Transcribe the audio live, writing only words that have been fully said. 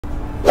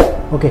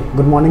Okay,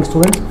 good morning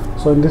students.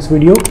 So in this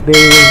video there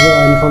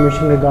is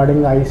information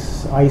regarding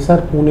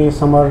IISER Pune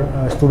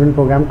summer student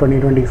program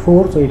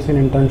 2024. So it's an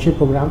internship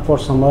program for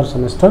summer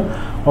semester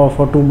or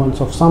for 2 months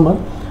of summer.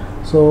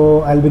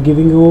 So I'll be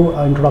giving you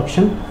an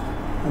introduction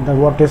that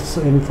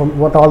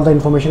what all the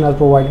information is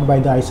provided by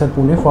the IISER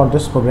Pune for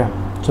this program.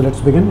 So let's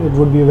begin. It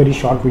would be a very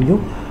short video.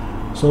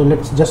 So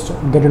let's just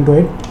get into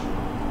it.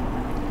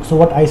 So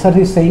what IISER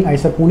is saying,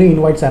 IISER Pune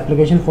invites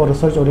application for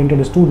research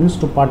oriented students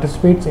to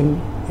participate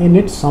in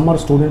its summer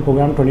student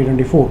program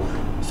 2024.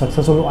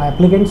 Successful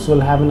applicants will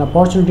have an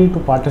opportunity to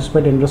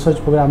participate in research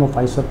program of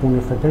IISER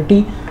Pune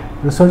faculty.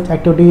 Research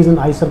activities in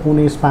IISER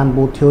Pune span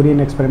both theory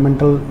and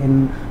experimental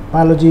in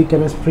biology,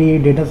 chemistry,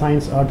 data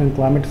science, earth and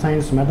climate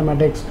science,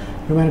 mathematics,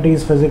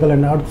 humanities, physical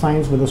and earth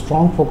science, with a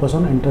strong focus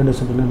on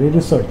interdisciplinary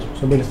research.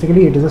 So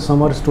basically it is a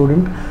summer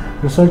student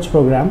research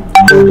program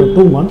for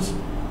 2 months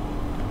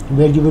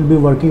where you will be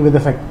working with the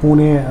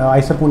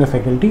IISER Pune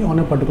faculty on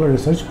a particular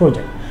research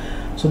project.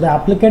 So the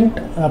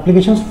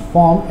applications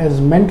form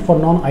is meant for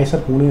non-IISER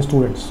Pune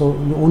students. So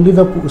only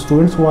the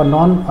students who are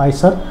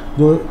non-IISER,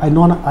 जो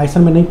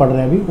non-IISER में नहीं पढ़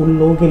रहे अभी, उन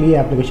लोगों के लिए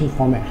application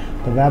form है.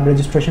 The web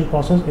registration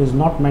process is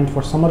not meant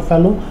for summer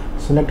fellow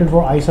selected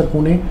for IISER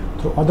Pune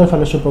through other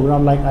fellowship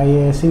program like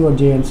IISc or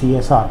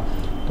JNCSR.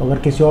 तो अगर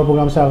किसी और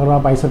प्रोग्राम से अगर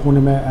आप IISER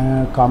Pune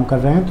में काम कर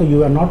रहे हैं तो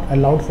you are not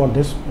allowed for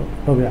this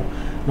program.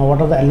 Now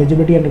what are the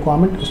eligibility and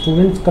requirement?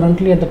 Students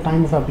currently at the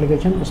time of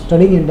application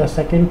studying in the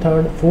 2nd,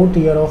 3rd, 4th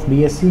year of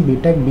BSc,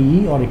 BTech,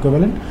 BE or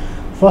equivalent,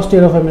 1st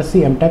year of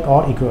MSc, MTech or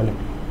equivalent.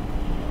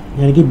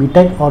 यानी कि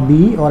BTech और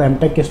BE और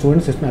MTech के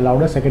students इसमें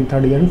allowed है 2nd,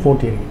 3rd year and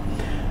 4th year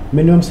के.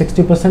 Minimum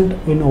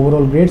 60% in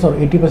overall grades or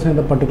 80% in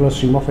the particular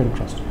stream of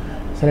interest.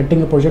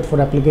 Selecting a project for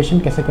application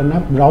कैसे करना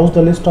है? Browse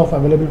the list of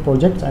available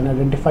projects and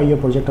identify your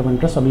project of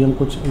interest. अभी हम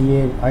कुछ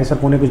ये IISER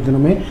Pune कुछ दिनों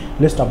में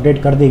लिस्ट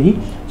अपडेट कर देगी.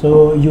 So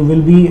you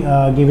will be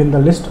given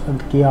the list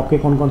कि आपके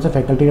कौन कौन से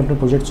फैकल्टी ने अपने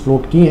प्रोजेक्ट्स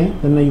फ्लोट किए हैं.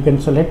 Then you can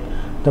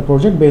select the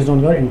project based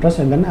on your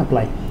interest and then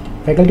apply.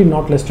 Faculty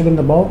not listed in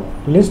the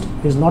above list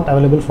is not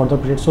available for the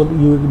project, so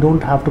you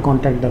don't have to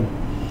contact them.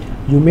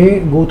 You may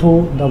go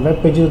through the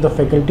web pages of the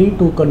faculty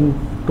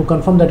to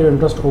confirm that your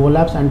interest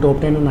overlaps and to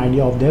obtain an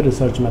idea of their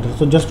research method.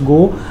 So just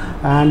go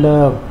and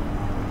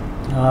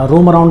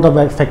roam around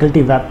the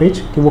faculty web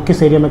page कि वो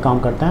किस area में काम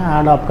करते हैं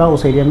and आपका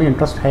उस area में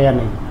इंटरेस्ट है या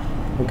नहीं.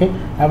 Okay,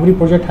 every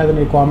project has a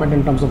requirement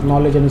in terms of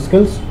knowledge and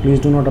skills.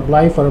 Please do not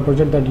apply for a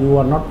project that you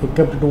are not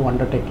equipped to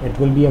undertake. It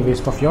will be a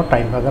waste of your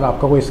time. अगर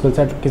आपका कोई skill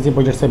set किसी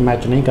project से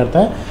match नहीं करता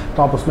है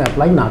तो आप उसमें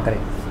अप्लाई ना करें.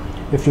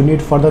 If you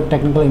need further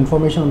technical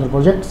information on the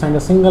project, send a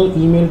single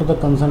email to the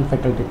concerned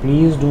faculty.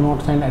 Please do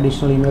not send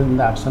additional email in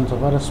the absence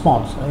of a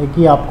response.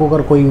 कि आपको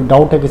अगर कोई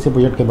डाउट है किसी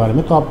project के बारे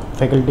में तो आप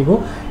फैकल्टी को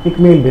एक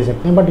मेल भेज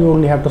सकते हैं, but you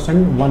only have to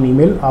send one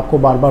email. आपको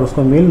बार बार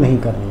उसको मेल नहीं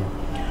करनी है.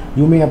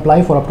 You may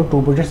apply for up to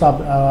 2 projects.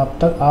 आप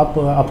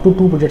अप टू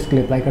 2 प्रोजेक्ट्स के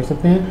लिए अप्लाई कर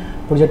सकते हैं.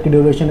 प्रोजेक्ट की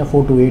ड्यूरेशन है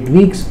 4 to 8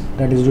 weeks.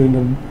 That is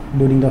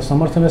during the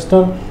summer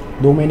semester.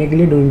 2 महीने के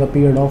लिए during the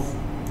period of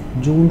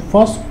June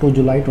 1st to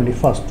July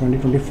 21st,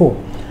 2024.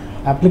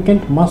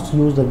 Applicant must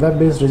use the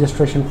web-based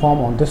registration form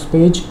on this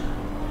page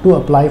to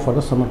apply for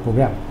the summer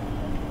program.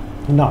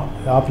 Now,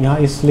 आप यहाँ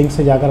इस link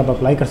से जाकर आप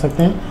apply कर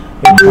सकते हैं.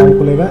 एक फॉर्म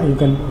खुलेगा, you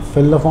can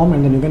fill the form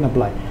and then you can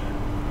apply.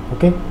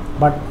 Okay,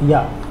 but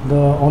yeah, the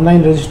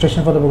online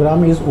registration for the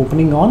program is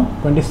opening on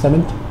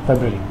 27th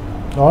February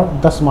और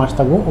 10 मार्च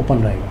तक वो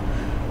ओपन रहेगा.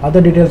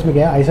 अदर डिटेल्स में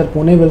क्या है? IISER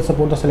Pune will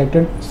support the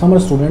selected summer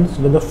students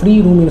with a free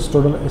room in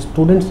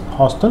students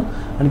hostel.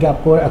 यानी कि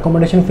आपको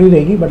अकोमोडेशन फ्री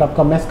रहेगी, बट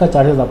आपका मेस का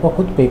चार्जेस आपको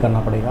खुद पे करना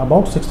पड़ेगा,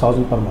 about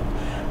 6,000 per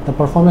month. The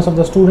performance of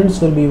the students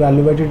will be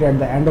evaluated at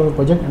the end of the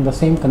project and the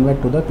same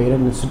conveyed to the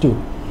parent institute.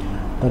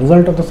 The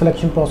result of the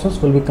selection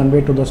process will be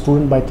conveyed to the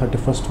student by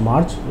 31st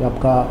March.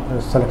 आपका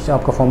selection,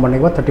 आपका form भरने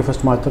के बाद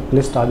 31st March तक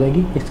list आ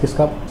जाएगी किस किस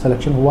का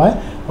सिलेक्शन हुआ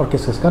है और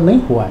किस किस का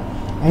नहीं हुआ है.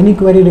 Any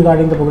query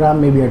regarding the program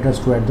may be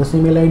addressed to at this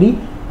email ID.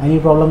 Any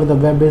problem with the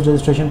web-based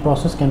registration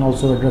process can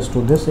also address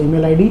to this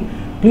email ID.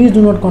 Please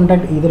do not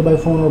contact either by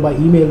phone or by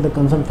email the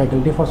concerned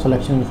faculty for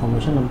selection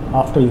information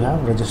after you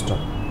have registered.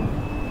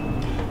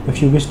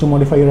 If you wish to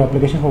modify your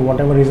application for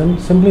whatever reason,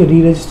 simply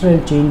re-register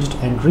and change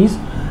entries.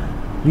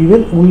 We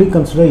will only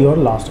consider your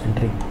last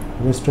entry.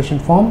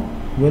 Registration form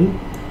will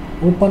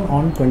open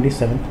on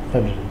 27th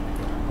February.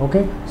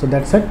 Okay, so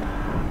that's it.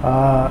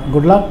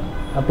 Good luck.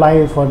 Apply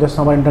for this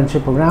summer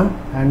internship program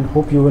and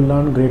hope you will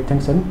learn great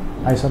things in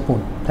IISER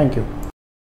Pune. Thank you.